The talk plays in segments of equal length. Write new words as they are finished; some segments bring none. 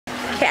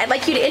Okay, I'd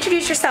like you to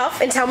introduce yourself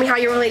and tell me how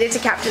you're related to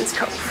Captain's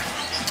Cove.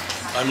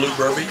 I'm Lou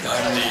Burby.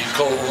 I'm the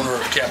co-owner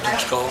of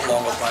Captain's Cove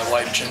along with my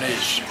wife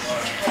Janice.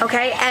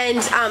 Okay,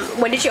 and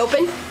when did you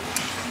open?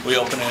 We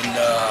opened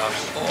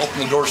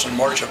the doors in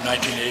March of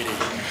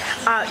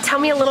 1980. Tell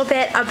me a little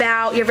bit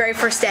about your very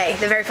first day,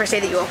 the very first day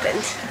that you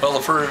opened. Well,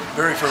 the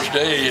very first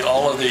day,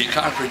 all of the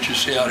concrete you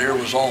see out here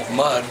was all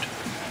mud.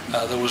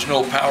 There was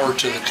no power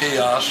to the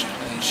kiosk,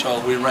 and so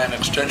we ran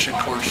extension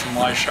cords from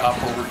my shop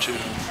over to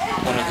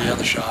one of the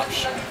other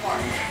shops.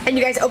 And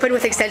you guys opened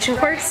with extension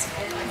cords?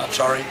 I'm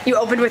sorry? You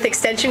opened with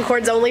extension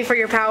cords only for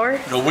your power?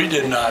 No, we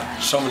did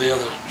not. Some of the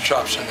other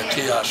shops in the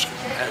kiosk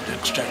had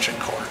extension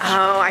cords.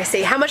 Oh, I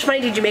see. How much money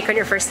did you make on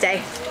your first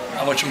day?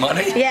 How much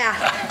money?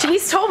 Yeah.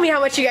 Janice told me how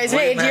much you guys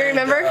made. Do you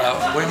remember?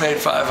 We made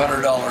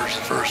 $500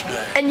 the first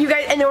day.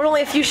 And there were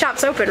only a few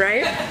shops open,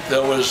 right?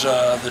 There was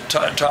the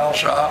tile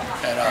shop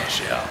and us,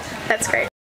 yeah. That's great.